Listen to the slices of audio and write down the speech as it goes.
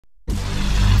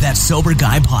That Sober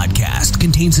Guy podcast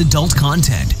contains adult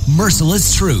content,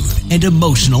 merciless truth, and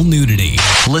emotional nudity.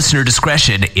 Listener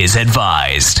discretion is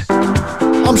advised.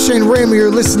 I'm Shane Ramey. You're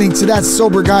listening to That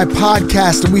Sober Guy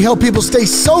podcast, and we help people stay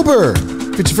sober.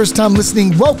 If it's your first time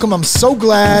listening, welcome. I'm so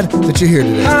glad that you're here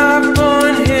today.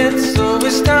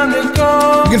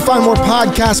 You can find more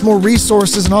podcasts, more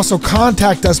resources, and also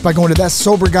contact us by going to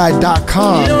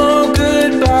thatsoberguy.com.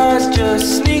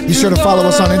 Be sure to follow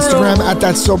us on Instagram at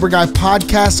That Sober Guy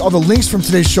Podcast. All the links from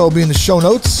today's show will be in the show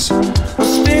notes.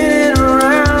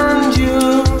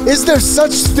 Is there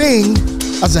such thing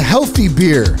as a healthy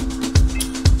beer?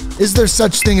 Is there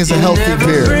such thing as a healthy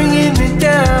beer?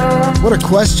 What a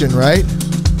question, right?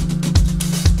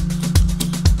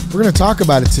 We're going to talk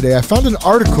about it today. I found an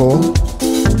article,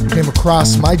 came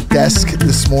across my desk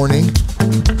this morning.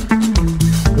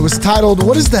 It was titled,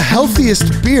 "What is the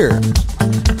healthiest beer?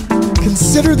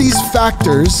 Consider these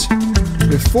factors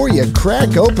before you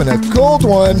crack open a cold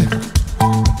one."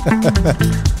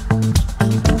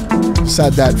 Just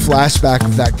had that flashback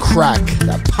of that crack,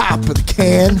 that pop of the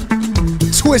can,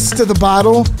 the twist of the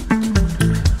bottle.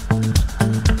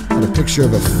 Got a picture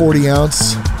of a 40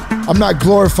 ounce. I'm not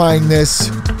glorifying this.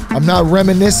 I'm not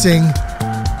reminiscing.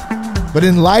 But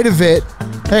in light of it,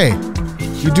 hey,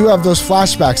 you do have those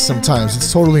flashbacks sometimes.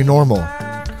 It's totally normal.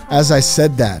 As I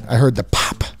said that, I heard the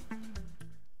pop.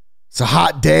 It's a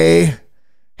hot day.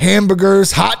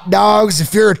 Hamburgers, hot dogs.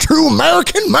 If you're a true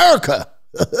American, America.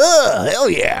 Hell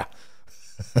yeah.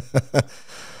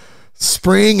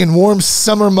 Spring and warm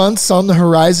summer months on the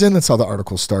horizon. That's how the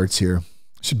article starts here.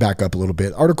 I should back up a little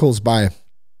bit. Articles by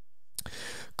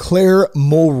Claire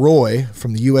Mulroy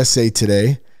from the USA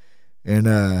Today. And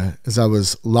as I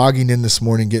was logging in this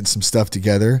morning, getting some stuff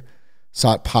together,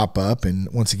 saw it pop up. And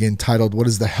once again, titled, "What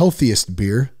is the healthiest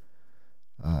beer?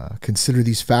 Consider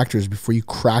these factors before you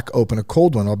crack open a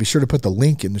cold one." I'll be sure to put the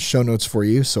link in the show notes for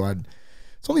you. So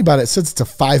it's only about, it says it's a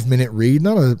 5-minute read,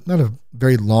 not a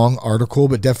very long article,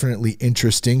 but definitely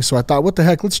interesting. So I thought, what the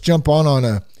heck, let's jump on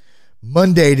a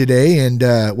Monday today. And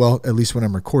well, at least when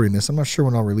I'm recording this, I'm not sure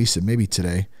when I'll release it, maybe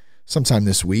today, sometime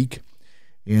this week,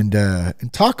 and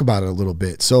talk about it a little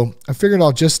bit. So I figured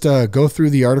I'll just go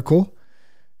through the article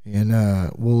and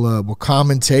we'll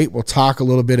commentate. We'll talk a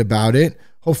little bit about it.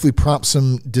 Hopefully prompt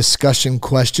some discussion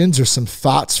questions or some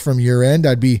thoughts from your end.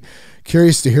 I'd be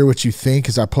curious to hear what you think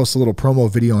as I post a little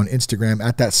promo video on Instagram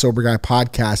at That Sober Guy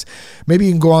Podcast. Maybe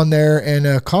you can go on there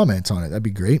and comment on it. That'd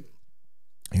be great.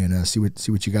 And see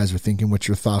what you guys are thinking, what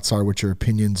your thoughts are, what your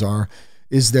opinions are.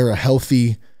 Is there a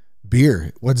healthy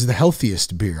beer? What's the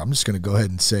healthiest beer? I'm just going to go ahead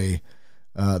and say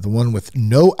the one with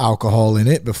no alcohol in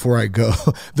it before I go.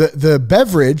 The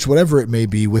beverage, whatever it may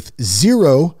be, with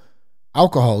zero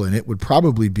alcohol in it would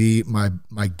probably be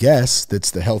my guess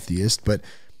that's the healthiest. But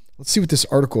let's see what this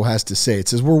article has to say. It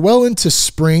says, we're well into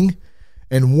spring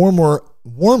and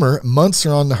warmer months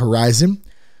are on the horizon,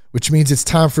 which means it's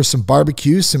time for some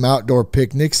barbecues, some outdoor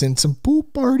picnics, and some pool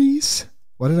parties.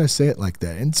 Why did I say it like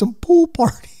that? And some pool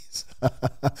parties.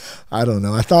 I don't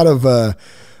know. I thought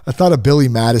of Billy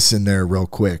Madison there real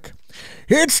quick.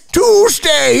 It's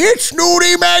Tuesday. It's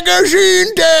Nudie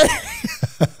Magazine Day.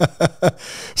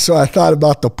 So I thought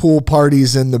about the pool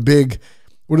parties and the big,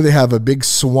 what do they have? A big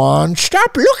swan?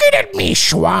 Stop looking at me,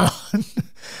 swan.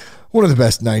 One of the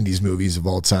best 90s movies of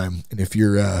all time. And if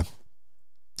you're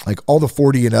like all the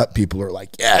 40 and up people are like,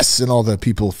 yes. And all the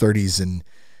people 30s and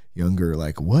younger are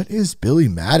like, what is Billy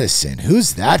Madison?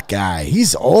 Who's that guy?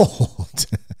 He's old.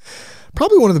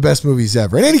 Probably one of the best movies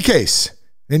ever. In any case,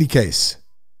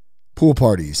 pool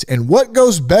parties. And what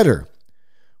goes better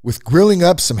with grilling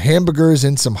up some hamburgers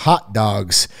and some hot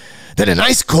dogs than a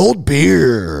nice cold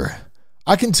beer?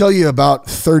 I can tell you about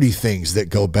 30 things that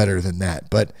go better than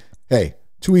that. But hey,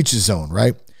 to each his own,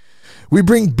 right? We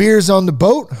bring beers on the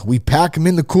boat. We pack them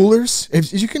in the coolers.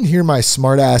 If you can hear my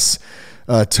smart ass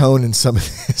tone in some of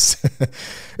this,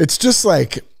 it's just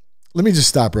like, let me just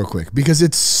stop real quick because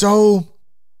it's so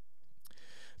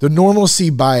the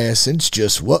normalcy bias. And it's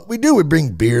just what we do. We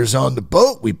bring beers on the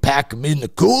boat. We pack them in the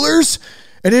coolers.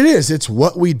 And it's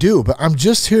what we do. But I'm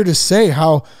just here to say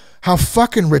how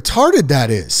fucking retarded that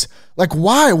is. Like,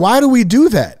 why? Why do we do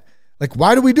that? Like,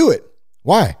 why do we do it?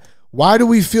 Why? Why do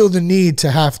we feel the need to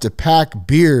have to pack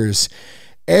beers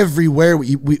everywhere?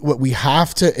 We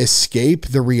have to escape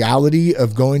the reality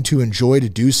of going to enjoy to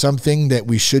do something that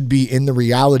we should be in the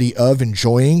reality of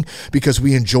enjoying because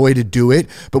we enjoy to do it,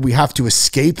 but we have to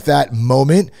escape that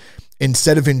moment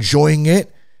instead of enjoying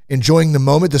it. Enjoying the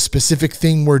moment, the specific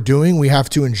thing we're doing, we have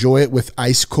to enjoy it with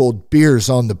ice cold beers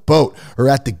on the boat or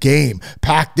at the game,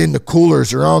 packed in the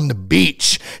coolers or on the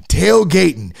beach,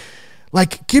 tailgating.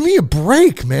 Like, give me a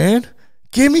break, man.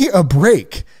 Give me a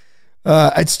break.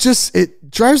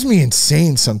 It drives me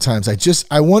insane sometimes.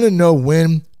 I want to know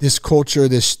when this culture,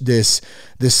 this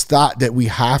thought that we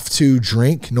have to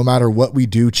drink no matter what we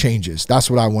do changes. That's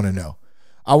what I want to know.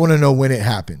 I want to know when it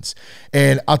happens.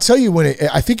 And I'll tell you when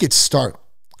I think it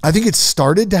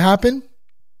started to happen.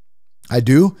 I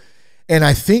do. And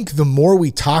I think the more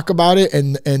we talk about it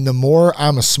and the more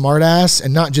I'm a smart ass,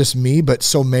 and not just me, but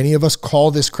so many of us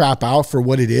call this crap out for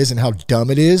what it is and how dumb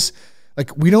it is.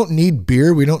 Like, we don't need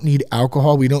beer. We don't need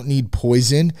alcohol. We don't need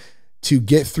poison to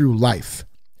get through life.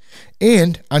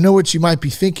 And I know what you might be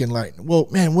thinking, like, well,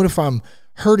 man, what if I'm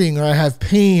hurting or I have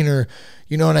pain or,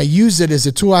 and I use it as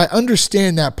a tool? I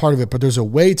understand that part of it, but there's a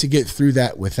way to get through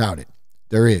that without it.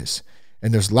 There is.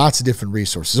 And there's lots of different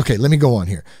resources. Okay, let me go on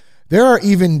here. There are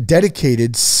even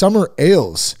dedicated summer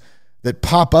ales that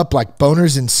pop up like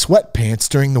boners in sweatpants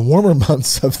during the warmer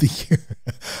months of the year.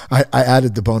 I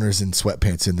added the boners in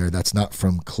sweatpants in there. That's not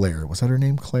from Claire. Was that her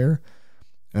name, Claire?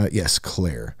 Yes,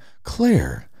 Claire.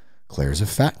 Claire's a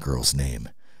fat girl's name.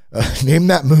 Name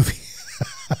that movie.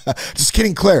 Just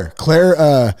kidding, Claire.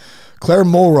 Claire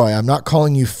Mulroy. I'm not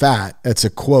calling you fat. That's a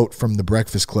quote from The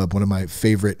Breakfast Club, one of my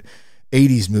favorite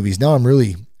 80s movies. Now I'm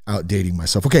really outdating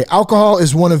myself. Okay, alcohol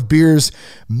is one of beer's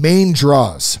main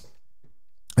draws.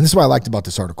 And this is what I liked about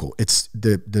this article. It's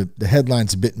the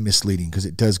headline's a bit misleading because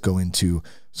it does go into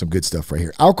some good stuff right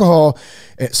here. Alcohol,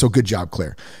 so good job,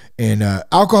 Claire. And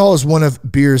alcohol is one of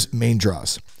beer's main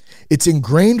draws. It's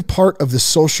ingrained part of the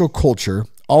social culture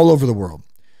all over the world.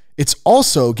 It's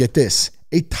also, get this,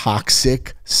 a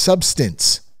toxic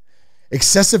substance.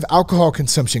 Excessive alcohol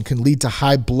consumption can lead to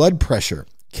high blood pressure,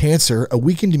 cancer, a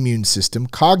weakened immune system,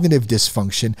 cognitive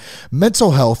dysfunction,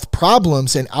 mental health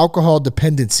problems, and alcohol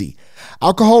dependency.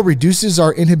 Alcohol reduces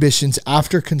our inhibitions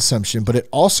after consumption, but it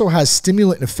also has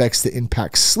stimulant effects that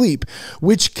impact sleep,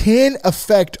 which can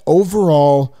affect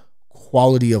overall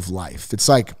quality of life. It's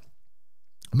like,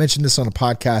 I mentioned this on a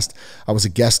podcast I was a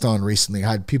guest on recently.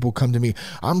 I had people come to me,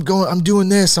 I'm doing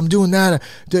this, I'm doing that,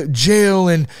 jail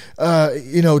and,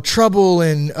 trouble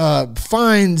and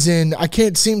fines, and I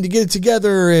can't seem to get it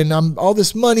together, and I'm all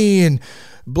this money and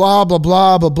blah, blah,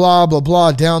 blah, blah, blah, blah,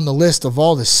 blah, down the list of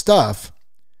all this stuff.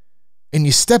 And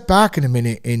you step back in a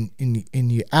minute and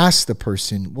you ask the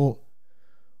person, well,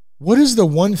 what is the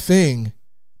one thing,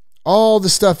 all the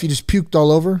stuff you just puked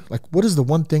all over, like what is the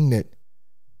one thing that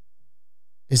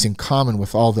is in common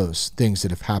with all those things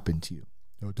that have happened to you?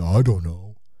 I don't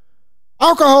know.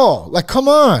 Alcohol. Like, come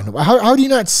on. How do you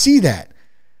not see that?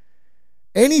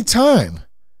 Anytime,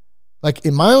 like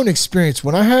in my own experience,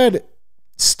 when I had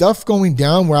stuff going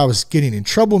down where I was getting in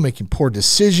trouble, making poor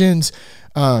decisions,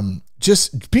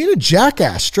 just being a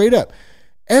jackass straight up,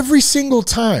 every single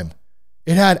time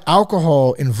it had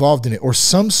alcohol involved in it or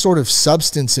some sort of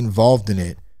substance involved in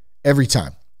it. Every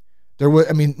time.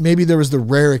 Maybe there was the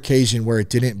rare occasion where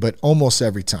it didn't, but almost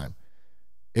every time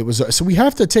it was. So we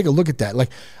have to take a look at that.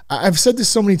 Like, I've said this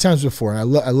so many times before, and I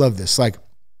love this. Like,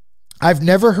 I've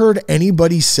never heard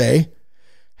anybody say,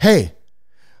 hey,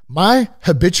 my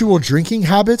habitual drinking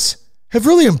habits have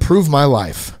really improved my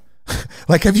life.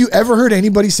 Like, have you ever heard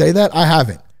anybody say that? I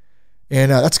haven't. And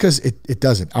that's because it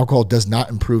doesn't. Alcohol does not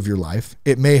improve your life.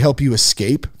 It may help you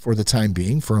escape for the time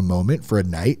being, for a moment, for a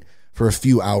night, for a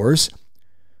few hours.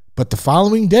 But the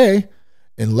following day,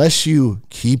 unless you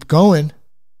keep going,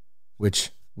 which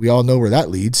we all know where that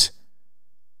leads,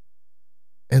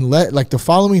 and the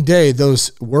following day,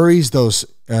 those worries, those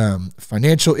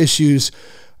financial issues,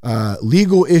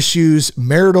 legal issues,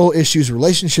 marital issues,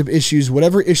 relationship issues,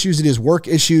 whatever issues it is, work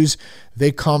issues,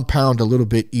 they compound a little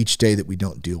bit each day that we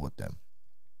don't deal with them.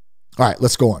 All right,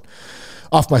 let's go on.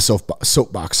 Off my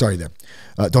soapbox. Sorry there.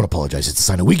 Don't apologize. It's a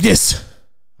sign of weakness.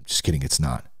 I'm just kidding. It's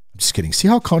not. I'm just kidding. See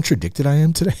how contradicted I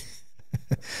am today?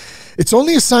 It's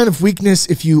only a sign of weakness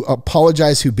if you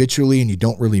apologize habitually and you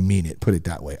don't really mean it. Put it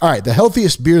that way. All right. The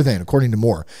healthiest beer then, according to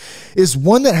Moore, is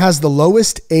one that has the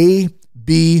lowest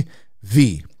ABV.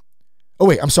 Oh,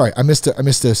 wait, I'm sorry. I missed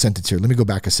a sentence here. Let me go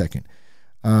back a second.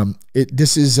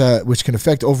 This is which can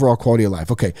affect overall quality of life.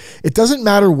 Okay. It doesn't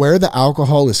matter where the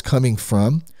alcohol is coming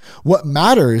from. What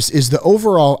matters is the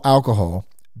overall alcohol,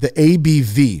 the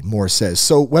ABV, Moore says.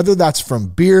 So whether that's from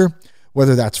beer,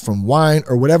 whether that's from wine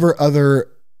or whatever other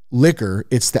liquor,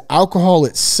 it's the alcohol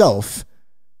itself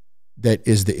that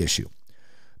is the issue.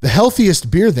 The healthiest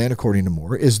beer then, according to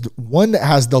Moore, is the one that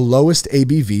has the lowest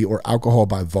ABV or alcohol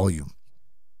by volume.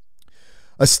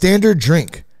 A standard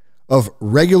drink of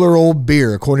regular old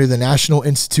beer, according to the National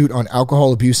Institute on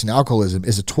Alcohol Abuse and Alcoholism,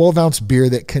 is a 12-ounce beer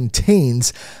that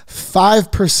contains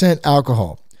 5%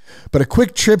 alcohol. But a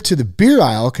quick trip to the beer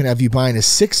aisle can have you buying a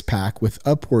 6-pack with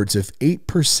upwards of 8%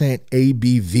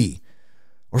 ABV,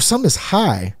 or some as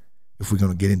high, if we're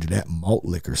going to get into that malt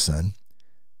liquor, son,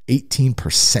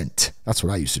 18%. That's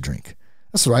what I used to drink.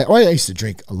 I used to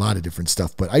drink a lot of different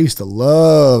stuff, but I used to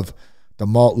love the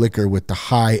malt liquor with the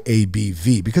high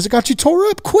ABV because it got you tore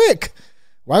up quick.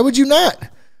 Why would you not?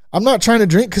 I'm not trying to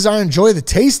drink because I enjoy the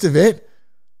taste of it.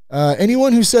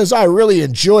 Anyone who says, I really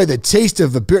enjoy the taste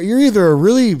of a beer, you're either a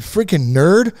really freaking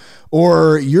nerd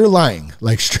or you're lying,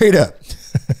 like straight up.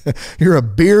 You're a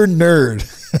beer nerd.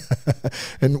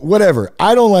 And whatever.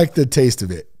 I don't like the taste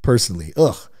of it personally.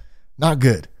 Ugh, not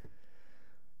good.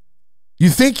 You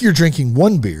think you're drinking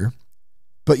one beer,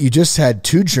 but you just had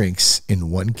 2 drinks in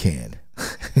one can.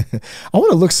 I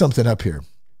want to look something up here.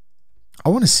 I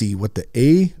want to see what the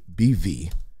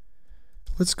ABV.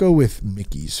 Let's go with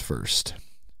Mickey's first.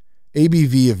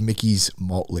 ABV of Mickey's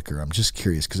malt liquor. I'm just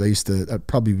curious because that'd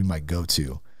probably be my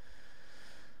go-to.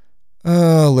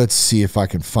 Let's see if I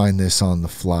can find this on the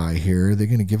fly here. They're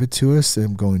going to give it to us.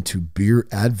 I'm going to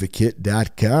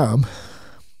beeradvocate.com,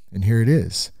 and here it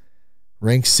is.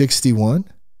 Rank 61,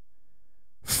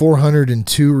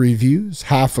 402 reviews,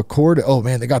 half a quart. Oh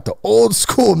man, they got the old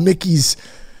school Mickey's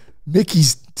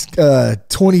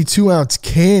 22-ounce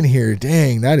can here.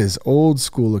 Dang, that is old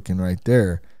school looking right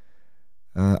there.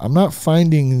 I'm not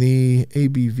finding the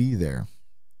ABV there.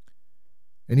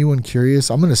 Anyone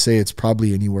curious? I'm going to say it's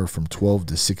probably anywhere from 12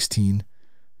 to 16%.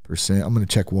 I'm going to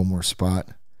check one more spot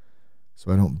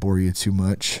so I don't bore you too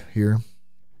much here.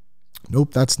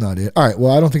 Nope, that's not it. All right,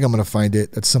 well, I don't think I'm going to find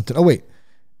it. That's something. Oh, wait.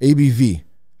 ABV.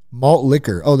 Malt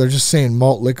liquor. Oh, they're just saying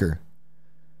malt liquor.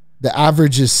 The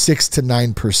average is 6 to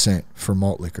 9% for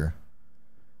malt liquor.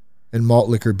 And malt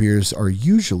liquor beers are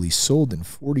usually sold in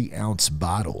 40-ounce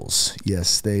bottles.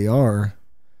 Yes, they are.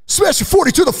 Smash a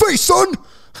 40 to the face, son!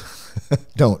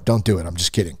 Don't do it. I'm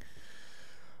just kidding.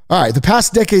 All right, the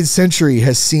past decade century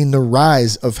has seen the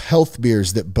rise of health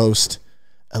beers that boast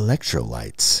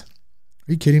electrolytes.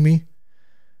 Are you kidding me?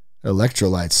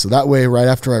 Electrolytes. So that way, right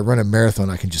after I run a marathon,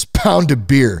 I can just pound a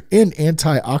beer and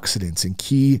antioxidants and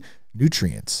key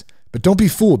nutrients. But don't be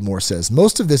fooled, Moore says.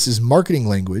 Most of this is marketing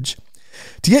language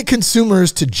to get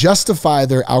consumers to justify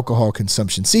their alcohol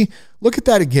consumption. See, look at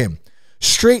that again.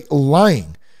 Straight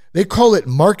lying. They call it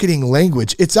marketing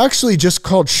language. It's actually just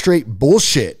called straight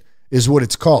bullshit is what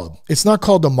it's called. It's not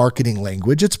called the marketing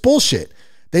language. It's bullshit.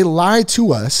 They lie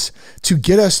to us to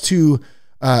get us to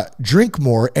drink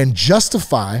more and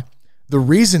justify the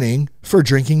reasoning for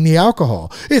drinking the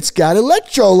alcohol. It's got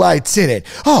electrolytes in it.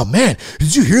 Oh man,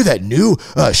 did you hear that new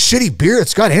shitty beer?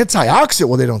 It's got antioxidants.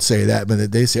 Well, they don't say that,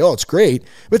 but they say, oh, it's great,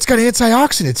 but it's got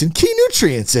antioxidants and key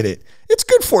nutrients in it. It's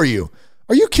good for you.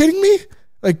 Are you kidding me?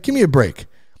 Like, give me a break.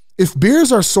 If beer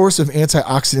is our source of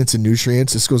antioxidants and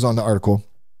nutrients, this goes on the article,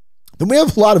 then we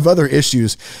have a lot of other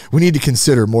issues we need to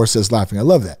consider, Moore says, laughing. I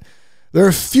love that. There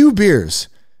are few beers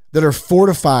that are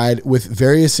fortified with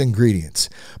various ingredients,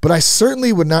 but I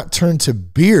certainly would not turn to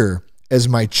beer as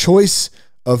my choice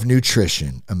of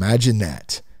nutrition. Imagine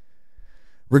that.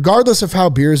 Regardless of how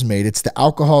beer is made, it's the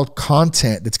alcohol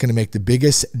content that's going to make the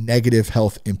biggest negative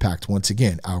health impact. Once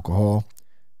again, alcohol,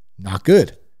 not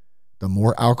good. The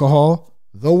more alcohol,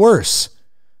 the worse.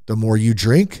 The more you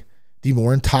drink, the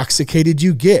more intoxicated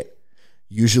you get.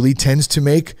 Usually tends to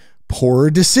make poorer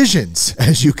decisions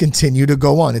as you continue to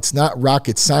go on. It's not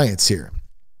rocket science here.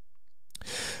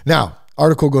 Now,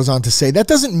 article goes on to say that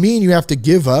doesn't mean you have to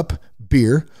give up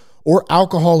beer or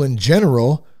alcohol in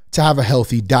general to have a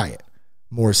healthy diet,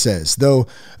 Moore says, though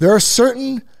there's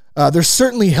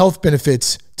certainly health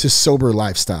benefits to sober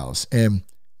lifestyles. And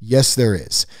yes, there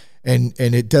is. And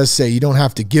it does say you don't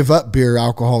have to give up beer or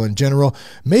alcohol in general.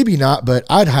 Maybe not, but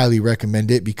I'd highly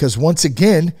recommend it because once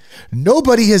again,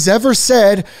 nobody has ever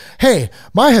said, hey,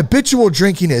 my habitual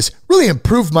drinking has really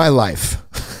improved my life.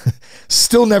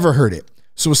 Still never heard it.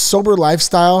 So a sober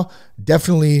lifestyle,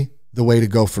 definitely the way to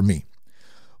go for me.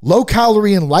 Low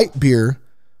calorie and light beer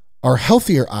are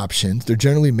healthier options. They're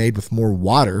generally made with more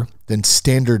water than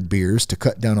standard beers to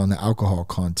cut down on the alcohol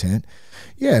content.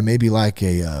 Yeah, maybe like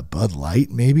a Bud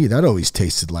Light, maybe. That always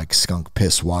tasted like skunk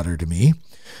piss water to me.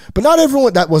 But not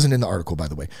everyone, that wasn't in the article, by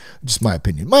the way. Just my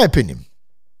opinion. My opinion.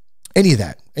 Any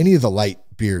of the light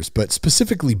beers, but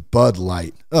specifically Bud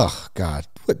Light. Oh, God.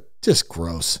 What? Just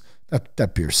gross.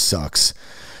 That beer sucks.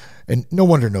 And no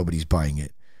wonder nobody's buying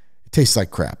it. It tastes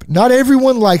like crap. Not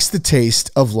everyone likes the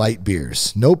taste of light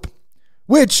beers. Nope.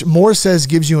 Which, Moore says,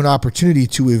 gives you an opportunity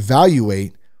to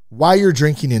evaluate why you're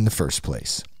drinking in the first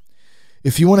place.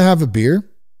 If you want to have a beer,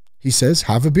 he says,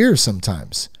 have a beer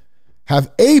sometimes.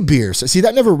 have a beer. So see,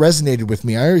 that never resonated with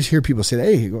me. I always hear people say,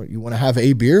 hey, you want to have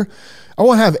a beer? I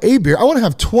want to have a beer. I want to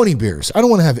have 20 beers. I don't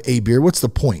want to have a beer. What's the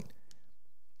point?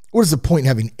 What is the point in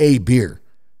having a beer?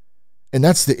 And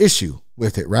that's the issue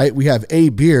with it, right? We have a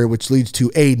beer, which leads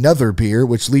to another beer,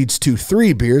 which leads to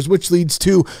 3 beers, which leads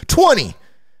to 20.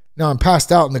 Now I'm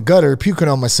passed out in the gutter, puking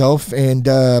on myself, and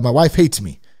my wife hates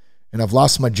me. And I've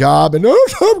lost my job, and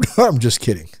I'm just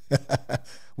kidding.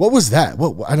 What was that?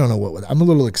 I don't know what was. I'm a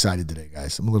little excited today,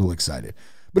 guys. I'm a little excited.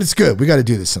 But it's good. We got to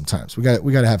do this sometimes. We got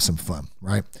to have some fun,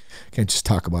 right? Can't just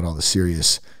talk about all the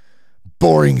serious,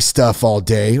 boring stuff all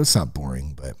day. It's not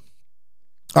boring, but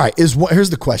all right. Here's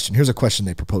the question. Here's a question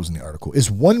they propose in the article. Is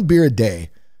 1 beer a day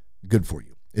good for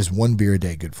you? Is 1 beer a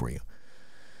day good for you?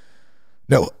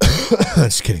 No,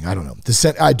 just kidding. I don't know.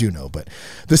 I do know, but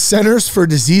the Centers for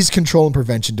Disease Control and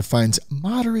Prevention defines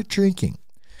moderate drinking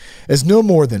as no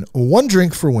more than 1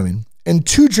 drink for women and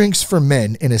 2 drinks for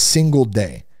men in a single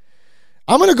day.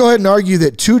 I'm going to go ahead and argue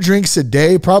that 2 drinks a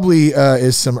day probably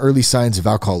is some early signs of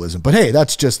alcoholism. But hey,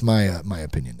 that's just my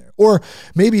opinion there. Or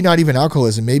maybe not even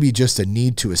alcoholism, maybe just a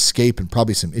need to escape and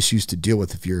probably some issues to deal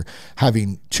with if you're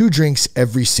having 2 drinks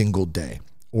every single day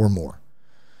or more.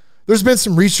 There's been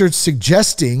some research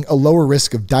suggesting a lower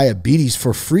risk of diabetes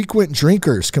for frequent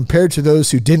drinkers compared to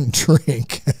those who didn't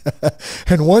drink.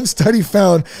 And one study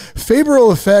found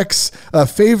favorable effects on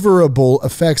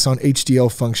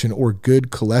HDL function or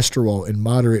good cholesterol in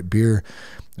moderate beer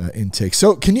intake.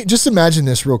 So can you just imagine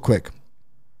this real quick?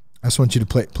 I just want you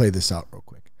to play this out real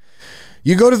quick.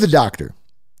 You go to the doctor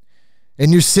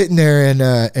and you're sitting there and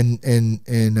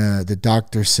the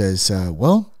doctor says,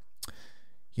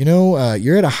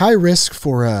 you're at a high risk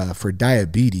for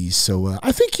diabetes, so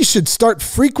I think you should start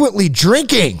frequently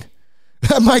drinking.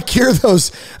 That might cure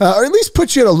those, or at least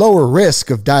put you at a lower risk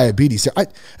of diabetes.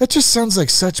 That just sounds like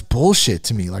such bullshit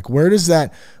to me. Like, where does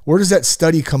that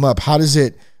study come up? How does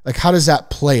that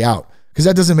play out? Because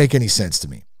that doesn't make any sense to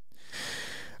me.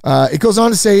 It goes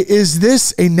on to say, is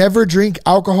this a never drink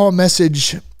alcohol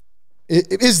message?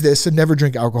 Is this a never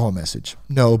drink alcohol message?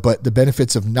 No, but the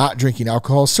benefits of not drinking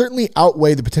alcohol certainly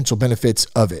outweigh the potential benefits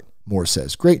of it, Moore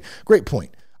says. Great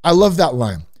point. I love that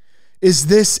line. I'm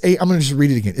going to just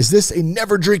read it again. Is this a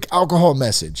never drink alcohol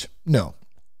message? No,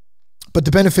 but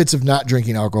the benefits of not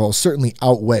drinking alcohol certainly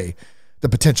outweigh the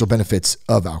potential benefits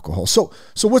of alcohol. So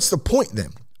what's the point then?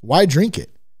 Why drink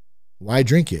it? Why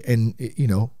drink it? And,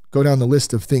 go down the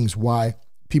list of things why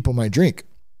people might drink.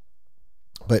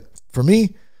 But for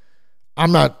me,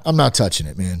 I'm not touching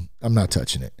it, man. I'm not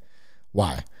touching it.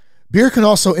 Why? Beer can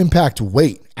also impact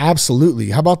weight. Absolutely.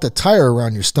 How about the tire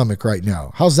around your stomach right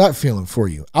now? How's that feeling for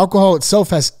you? Alcohol itself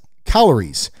has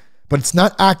calories, but it's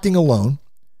not acting alone.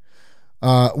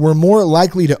 We're more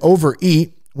likely to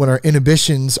overeat when our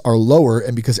inhibitions are lower,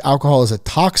 and because alcohol is a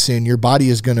toxin, your body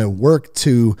is going to work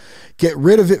to get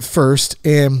rid of it first,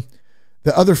 and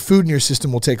the other food in your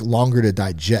system will take longer to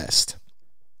digest.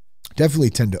 Definitely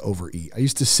tend to overeat. I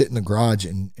used to sit in the garage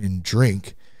and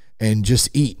drink and just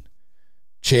eat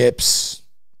chips,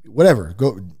 whatever,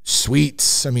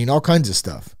 sweets. I mean, all kinds of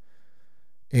stuff,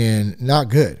 and not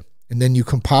good. And then you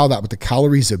compile that with the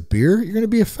calories of beer, you're going to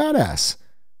be a fat ass.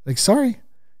 Like, sorry,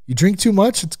 you drink too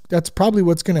much. That's probably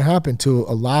what's going to happen to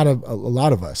a lot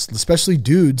of us, especially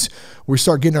dudes. We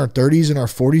start getting our 30s and our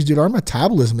 40s, dude. Our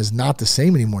metabolism is not the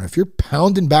same anymore. If you're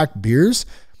pounding back beers,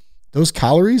 those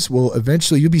calories will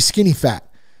eventually, you'll be skinny fat.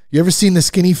 You ever seen the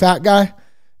skinny fat guy?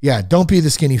 Yeah, don't be the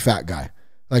skinny fat guy.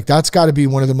 Like, that's got to be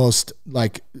one of the most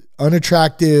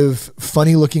unattractive,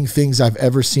 funny looking things I've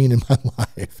ever seen in my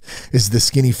life is the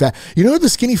skinny fat. You know the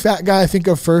skinny fat guy I think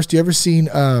of first? You ever seen,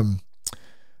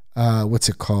 what's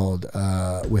it called?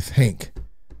 With Hank,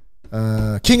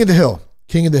 King of the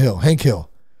Hill, Hank Hill.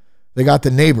 They got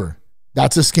the neighbor.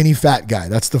 That's a skinny fat guy.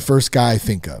 That's the first guy I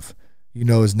think of. You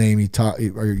know his name.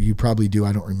 Or you probably do.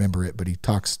 I don't remember it, but he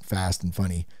talks fast and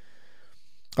funny.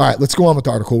 All right, let's go on with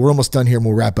the article. We're almost done here and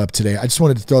we'll wrap up today. I just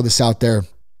wanted to throw this out there.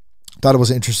 Thought it was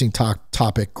an interesting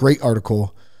topic. Great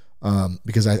article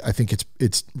because I think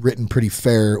it's written pretty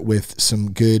fair with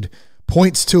some good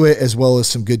points to it as well as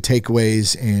some good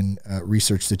takeaways and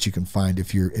research that you can find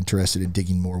if you're interested in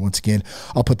digging more. Once again,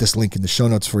 I'll put this link in the show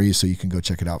notes for you so you can go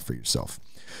check it out for yourself.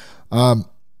 All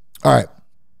right.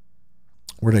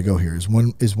 Where did I go here? Is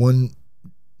one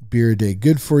beer a day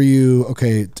good for you?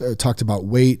 Okay, talked about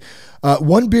weight.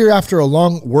 1 beer after a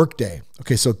long work day.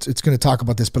 Okay, so it's going to talk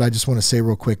about this, but I just want to say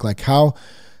real quick, like how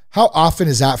often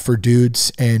is that for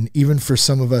dudes and even for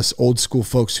some of us old school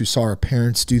folks who saw our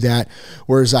parents do that,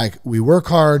 whereas like we work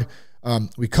hard,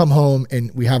 We come home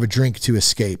and we have a drink to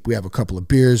escape. We have a couple of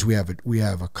beers. We have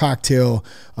a cocktail,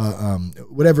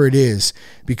 whatever it is,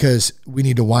 because we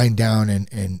need to wind down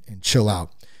and chill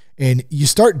out. And you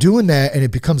start doing that and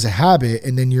it becomes a habit,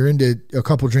 and then you're into a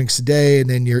couple drinks a day, and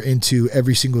then you're into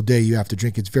every single day you have to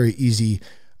drink. It's very easy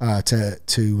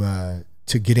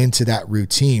to get into that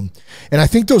routine. And I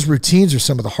think those routines are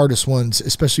some of the hardest ones,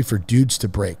 especially for dudes to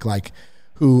break, like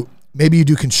who maybe you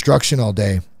do construction all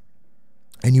day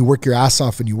and you work your ass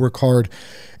off and you work hard,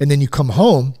 and then you come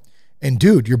home and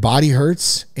dude, your body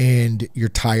hurts and you're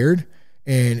tired.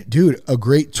 And dude, a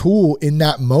great tool in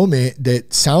that moment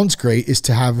that sounds great is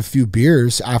to have a few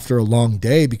beers after a long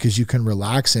day, because you can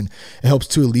relax and it helps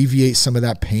to alleviate some of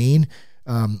that pain.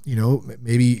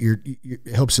 Maybe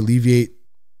it helps alleviate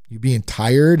you being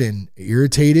tired and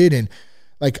irritated. And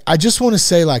like, I just want to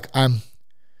say, like, and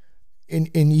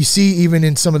you see, even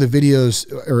in some of the videos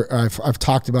or I've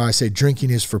talked about, I say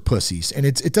drinking is for pussies. And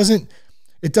it doesn't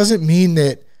mean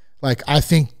that, like, I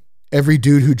think every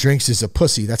dude who drinks is a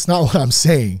pussy. That's not what I'm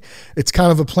saying. It's kind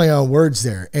of a play on words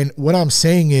there. And what I'm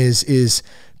saying is,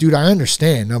 dude, I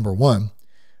understand, number one,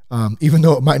 even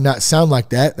though it might not sound like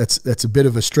that, that's a bit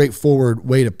of a straightforward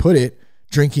way to put it.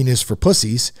 Drinking is for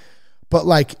pussies. But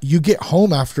like, you get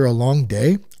home after a long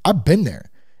day, I've been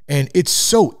there, and it's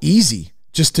so easy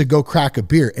just to go crack a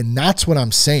beer. And that's what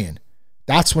I'm saying.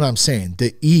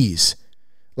 The ease.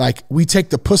 Like, we take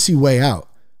the pussy way out.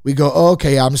 We go, oh,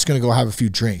 okay, I'm just going to go have a few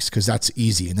drinks because that's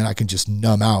easy. And then I can just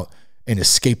numb out and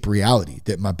escape reality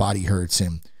that my body hurts.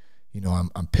 And,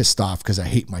 I'm pissed off because I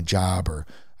hate my job, or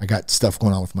I got stuff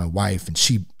going on with my wife and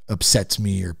she upsets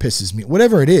me or pisses me,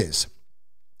 whatever it is.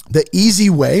 The easy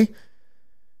way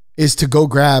is to go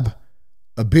grab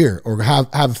a beer or have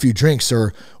a few drinks,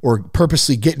 or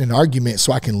purposely get in an argument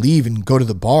so I can leave and go to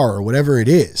the bar or whatever it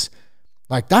is.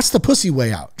 Like, that's the pussy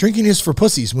way out. Drinking is for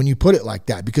pussies when you put it like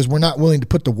that, because we're not willing to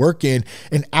put the work in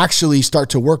and actually start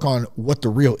to work on what the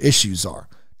real issues are.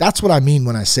 That's what I mean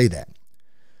when I say that.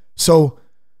 So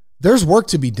there's work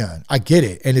to be done. I get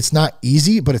it. And it's not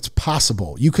easy, but it's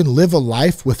possible. You can live a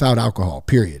life without alcohol,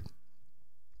 period.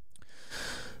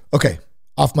 Okay,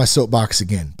 off my soapbox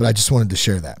again, but I just wanted to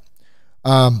share that.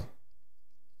 All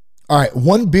right,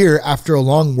 one beer after a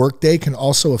long workday can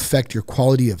also affect your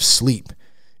quality of sleep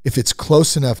if it's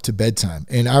close enough to bedtime.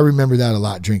 And I remember that a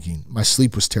lot drinking. My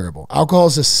sleep was terrible. Alcohol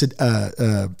is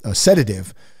a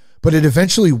sedative, but it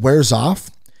eventually wears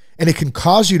off, and it can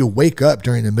cause you to wake up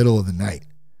during the middle of the night.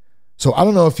 So I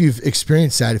don't know if you've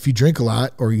experienced that. If you drink a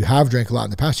lot, or you have drank a lot in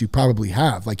the past, you probably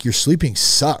have. Like, your sleeping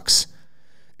sucks.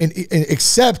 And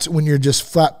except when you're just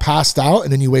flat passed out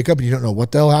and then you wake up and you don't know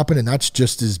what the hell happened, and that's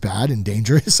just as bad and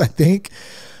dangerous, I think.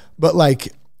 But like,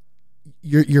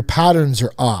 your patterns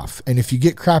are off. And if you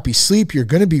get crappy sleep, you're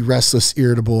going to be restless,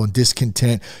 irritable, and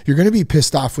discontent. You're going to be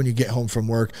pissed off when you get home from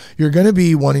work. You're going to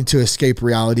be wanting to escape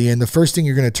reality. And the first thing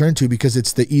you're going to turn to, because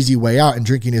it's the easy way out and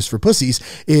drinking is for pussies,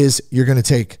 is you're going to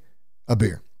take a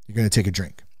beer. You're going to take a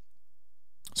drink.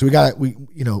 So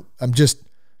I'm just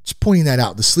pointing that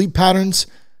out. The sleep patterns,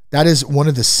 that is one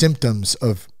of the symptoms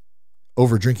of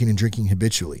over drinking and drinking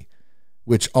habitually,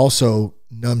 which also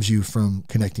numbs you from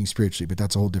connecting spiritually, but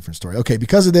that's a whole different story. Okay,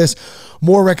 because of this,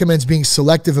 Moore recommends being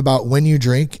selective about when you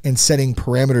drink and setting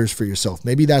parameters for yourself.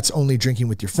 Maybe that's only drinking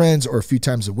with your friends or a few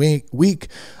times a week.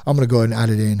 I'm going to go ahead and add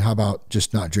it in. How about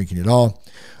just not drinking at all?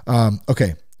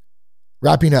 Okay,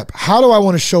 wrapping up. How do I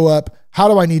want to show up? How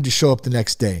do I need to show up the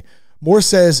next day? Moore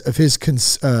says of his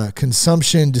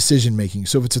consumption decision-making.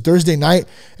 So if it's a Thursday night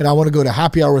and I want to go to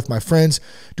happy hour with my friends,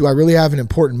 do I really have an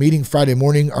important meeting Friday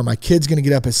morning? Are my kids going to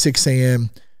get up at 6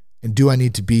 a.m.? And do I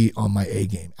need to be on my A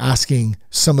game? Asking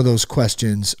some of those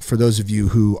questions for those of you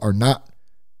who are not,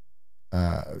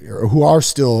 or who are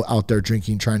still out there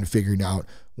drinking, trying to figure it out,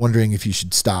 wondering if you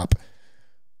should stop.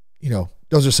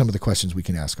 Those are some of the questions we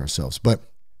can ask ourselves. But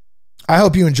I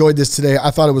hope you enjoyed this today. I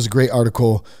thought it was a great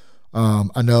article.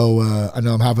 I know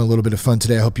I'm having a little bit of fun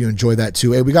today. I hope you enjoy that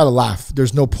too. Hey, we got to laugh.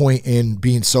 There's no point in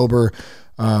being sober,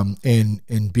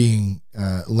 and being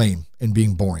lame and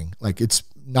being boring. Like, it's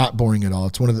not boring at all.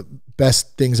 It's one of the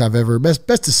best things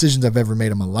best decisions I've ever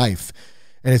made in my life.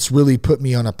 And it's really put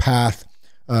me on a path,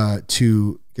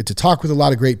 to get to talk with a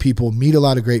lot of great people, meet a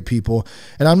lot of great people.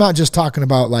 And I'm not just talking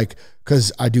about like,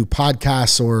 cause I do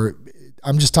podcasts, or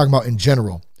I'm just talking about in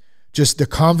general. Just the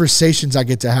conversations I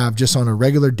get to have just on a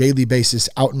regular daily basis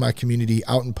out in my community,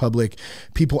 out in public,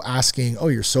 people asking, oh,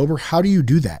 you're sober? How do you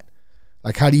do that?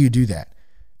 Like, how do you do that?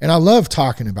 And I love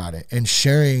talking about it and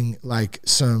sharing like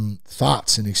some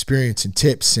thoughts and experience and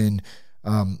tips. And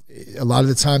a lot of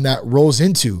the time that rolls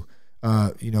into,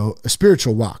 a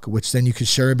spiritual walk, which then you can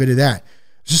share a bit of that.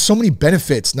 just so many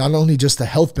benefits, not only just the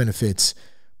health benefits,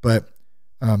 but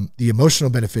the emotional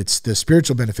benefits, the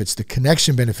spiritual benefits, the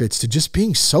connection benefits to just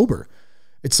being sober.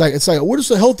 It's like, what is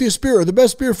the healthiest beer or the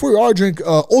best beer for you? Oh, I drink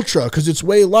Ultra because it's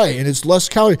way light and it's less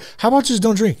calorie. How about just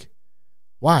don't drink?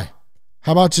 Why?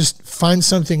 How about just find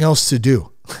something else to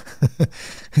do?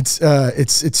 It's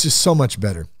just so much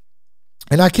better.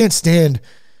 And I can't stand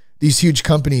these huge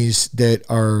companies that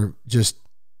are just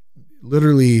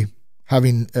literally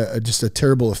having just a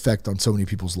terrible effect on so many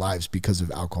people's lives because of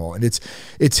alcohol. And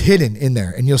it's hidden in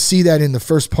there. And you'll see that in the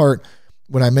first part,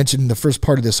 when I mentioned in the first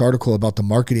part of this article about the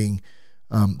marketing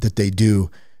that they do,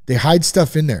 they hide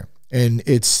stuff in there, and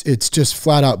it's just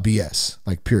flat out BS,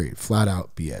 like period, flat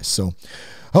out BS. So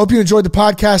I hope you enjoyed the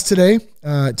podcast today.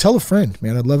 Tell a friend,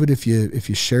 man. I'd love it if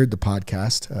you shared the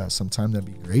podcast sometime. That'd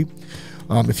be great.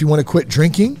 If you want to quit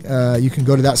drinking, you can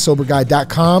go to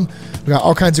thatsoberguy.com. We got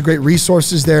all kinds of great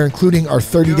resources there, including our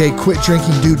 30-day quit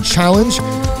drinking dude challenge.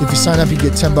 If you sign up, you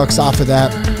get $10 off of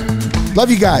that. Love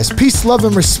you guys. Peace, love,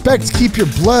 and respect. Keep your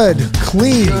blood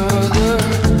clean.